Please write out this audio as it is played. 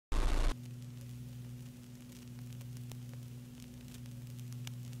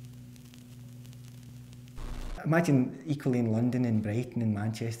Imagine equally in London and Brighton and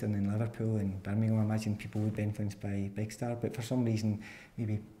Manchester and in Liverpool and Birmingham, I imagine people would be influenced by Big Star, but for some reason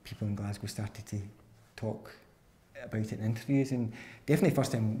maybe people in Glasgow started to talk about it in interviews, and definitely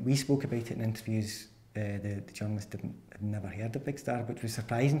first time we spoke about it in interviews, the journalist had never heard of Big Star, which was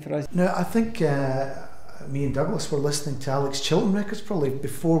surprising for us. No, I think me and Douglas were listening to Alex Chilton records probably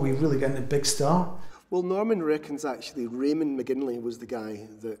before we really got into Big Star. Well, Norman reckons actually Raymond McGinley was the guy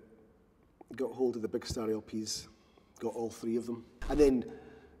that got hold of the Big Star LPs, got all three of them. And then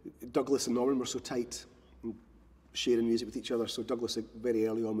Douglas and Norman were so tight and sharing music with each other, so Douglas very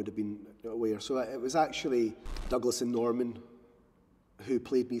early on would have been aware. So it was actually Douglas and Norman who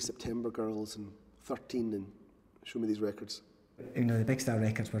played me September Girls and 13 and showed me these records. You know, the Big Star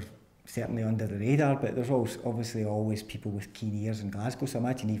records were certainly under the radar, but there's obviously always people with keen ears in Glasgow, so I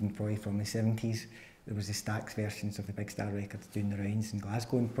imagine even probably from the 70s there was the Stax versions of the Big Star records doing the rounds in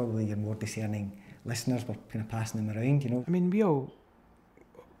Glasgow, and probably your more discerning listeners were kind of passing them around, you know. I mean, we all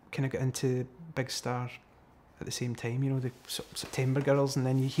kind of got into Big Star at the same time, you know, the September Girls, and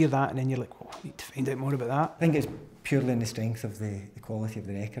then you hear that and then you're like, well, I need to find out more about that. I think it's purely in the strength of the quality of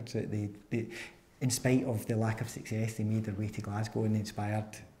the records that they, in spite of the lack of success, they made their way to Glasgow and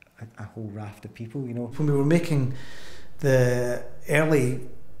inspired a whole raft of people, you know. When we were making the early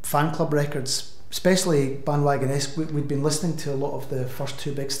fan club records, especially Bandwagon-esque, we'd been listening to a lot of the first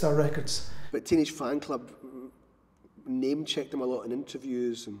two Big Star records. But Teenage Fan Club name-checked them a lot in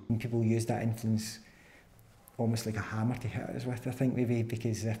interviews. And people used that influence almost like a hammer to hit us with, I think, maybe,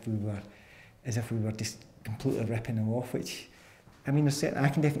 because as if we were just completely ripping them off, which, I mean, I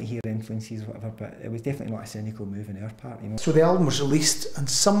can definitely hear influences or whatever, but it was definitely not a cynical move on our part, you know. So the album was released, and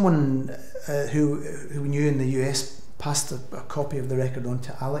someone who we knew in the US passed a copy of the record on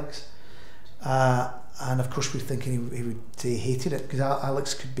to Alex. And of course we were thinking he would say he hated it, because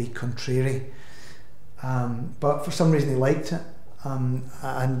Alex could be contrary. But for some reason he liked it.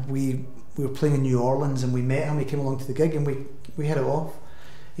 And we were playing in New Orleans and we met him, he came along to the gig and we hit it off.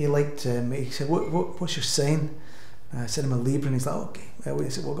 He liked, he said, what's your sign? I said I'm a Libra, and he's like, okay. He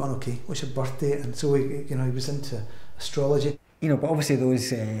said, well, gone, okay, what's your birth date? And so he was into astrology. You know, but obviously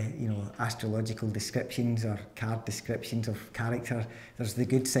those, you know, astrological descriptions or card descriptions of character, there's the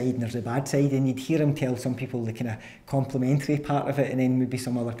good side and there's the bad side, and you'd hear him tell some people the kind of complimentary part of it, and then maybe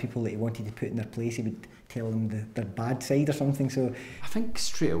some other people that he wanted to put in their place, he would tell them their bad side or something. So I think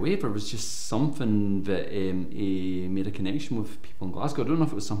straight away there was just something that he made a connection with people in Glasgow. I don't know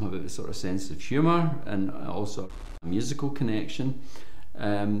if it was something about the sort of sense of humour and also a musical connection.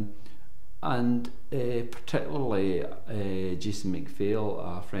 And particularly Jason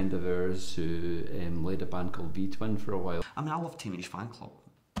McPhail, a friend of ours who led a band called V-Twin for a while. I mean, I love Teenage Fan Club.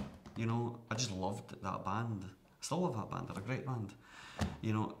 You know, I just loved that band. I still love that band, they're a great band.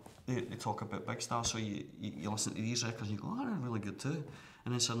 You know, they talk about Big Star, so you listen to these records and you go, oh, they're really good too.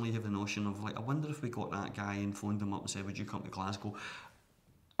 And then suddenly you have the notion of, like, I wonder if we got that guy and phoned him up and said, would you come to Glasgow?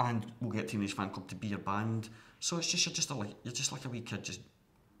 And we'll get Teenage Fan Club to be your band. So it's just, you're just like a wee kid just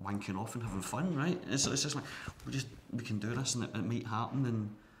wanking off and having fun, right? It's just like, we can do this and it might happen,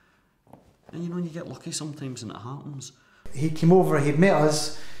 and you know, you get lucky sometimes and it happens. He came over, he'd met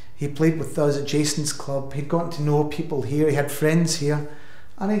us, he played with us at Jason's club, he'd gotten to know people here, he had friends here,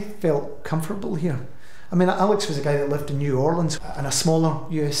 and he felt comfortable here. I mean, Alex was a guy that lived in New Orleans, in a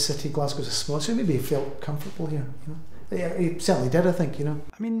smaller US city. Glasgow's a small, so maybe he felt comfortable here, you know. Yeah, he certainly did, I think, you know.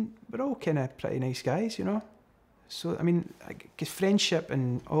 I mean, we're all kind of pretty nice guys, you know. So, I mean, because friendship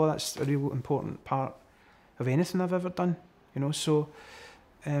and all that's a real important part of anything I've ever done, you know. So,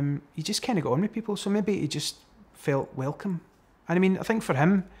 you just kind of got on with people. So maybe he just felt welcome. And I mean, I think for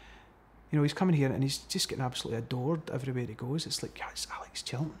him, you know, he's coming here and he's just getting absolutely adored everywhere he goes. It's like, yeah, it's Alex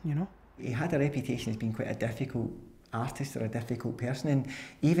Chilton, you know. He had a reputation as being quite a difficult artist or a difficult person, and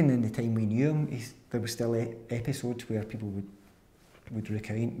even in the time we knew him, there were still episodes where people would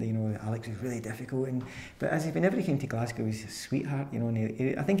recount, you know, Alex was really difficult, but whenever he came to Glasgow, he was a sweetheart, you know,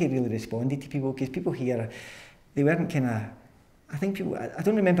 and I think he really responded to people, because people here, they weren't kind of, I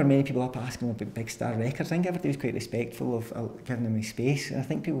don't remember many people up asking him about Big Star records. I think everybody was quite respectful of giving him his space, and I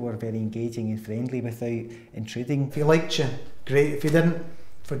think people were very engaging and friendly without intruding. If he liked you, great. If he didn't,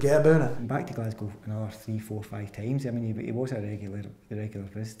 forget about it. Back to Glasgow another 3, 4, 5 times. I mean, he was a regular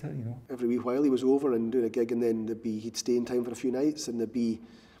visitor, you know. Every wee while he was over and doing a gig, and then he'd stay in town for a few nights, and there'd be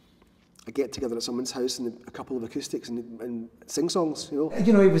a get together at someone's house and a couple of acoustics and sing songs, you know.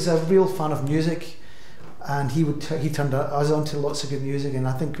 You know, he was a real fan of music, and he turned us on to lots of good music, and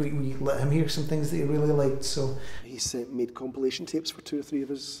I think we let him hear some things that he really liked. So he made compilation tapes for 2 or 3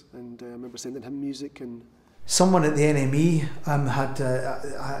 of us, and I remember sending him music, and someone at the NME had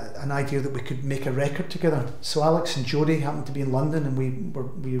an idea that we could make a record together. So Alex and Jodie happened to be in London, and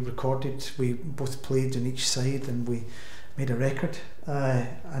we recorded. We both played on each side, and we made a record.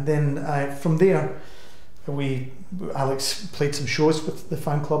 And then from there, Alex played some shows with the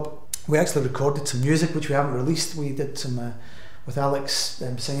fan club. We actually recorded some music which we haven't released. We did some with Alex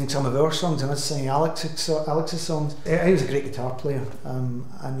singing some of our songs and us singing Alex's songs. He was a great guitar player, and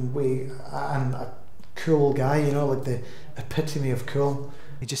a cool guy, you know, like the epitome of cool.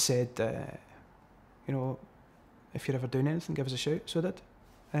 He just said, you know, if you're ever doing anything, give us a shout. So I did.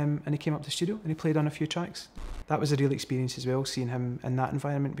 And he came up to the studio and he played on a few tracks. That was a real experience as well, seeing him in that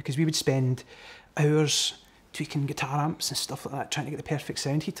environment, because we would spend hours tweaking guitar amps and stuff like that, trying to get the perfect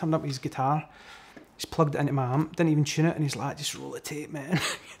sound. He turned up with his guitar, he's plugged it into my amp, didn't even tune it, and he's like, just roll the tape, man.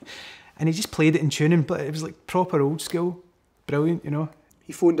 And he just played it in tuning, but it was like proper old school, brilliant, you know.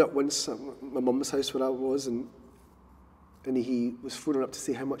 He phoned up once at my mum's house where I was, and he was phoning up to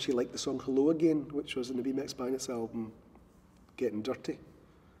say how much he liked the song Hello Again, which was in the BMX Bandits album, Getting Dirty.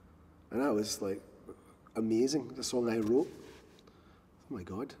 And that was like amazing, the song I wrote. Oh my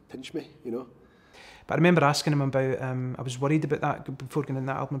God, pinch me, you know. But I remember asking him about, I was worried about that before getting in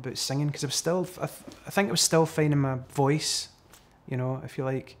that album, about singing, because I was still, I think I was still finding my voice, you know, I feel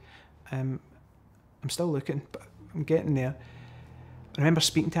like. I'm still looking, but I'm getting there. I remember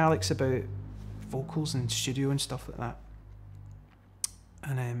speaking to Alex about vocals and studio and stuff like that.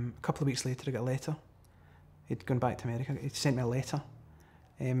 And a couple of weeks later I got a letter. He'd gone back to America, he'd sent me a letter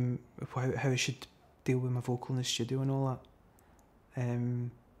of how I should deal with my vocal in the studio and all that.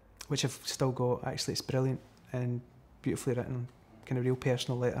 Which I've still got. Actually, it's brilliant and beautifully written, kind of real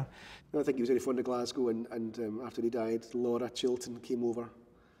personal letter. I think he was very fond of Glasgow, and after he died, Laura Chilton came over,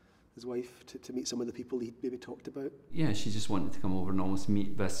 his wife, to meet some of the people he'd maybe talked about. Yeah, she just wanted to come over and almost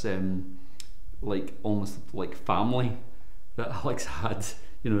meet this, like almost like family that Alex had,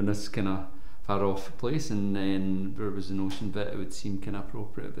 you know, in this kind of far off place, and then there was a notion that it would seem kind of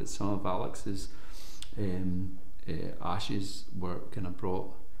appropriate that some of Alex's ashes were kind of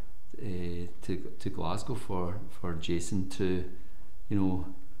brought to Glasgow for Jason to, you know,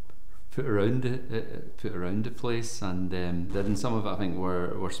 put around the place, and then some of it I think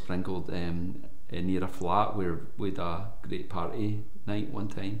were sprinkled near a flat where we had a great party night one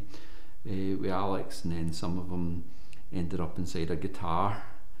time with Alex, and then some of them ended up inside a guitar.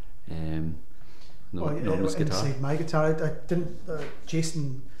 Inside my guitar, I didn't.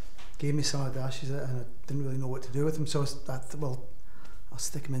 Jason gave me some of the ashes, and I didn't really know what to do with them, so I thought, well, I'll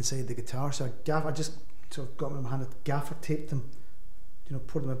stick them inside the guitar. So I just sort of got them in my hand, gaffer taped them, you know,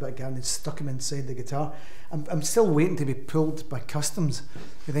 poured them a bit of gas and stuck them inside the guitar. I'm still waiting to be pulled by customs.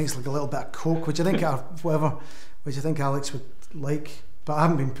 I think it's like a little bit of coke, which I think Alex would like, but I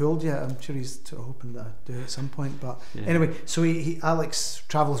haven't been pulled yet. I'm sure he's sort of hoping that I do at some point. But yeah. Anyway, so Alex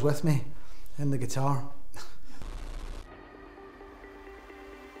travels with me in the guitar.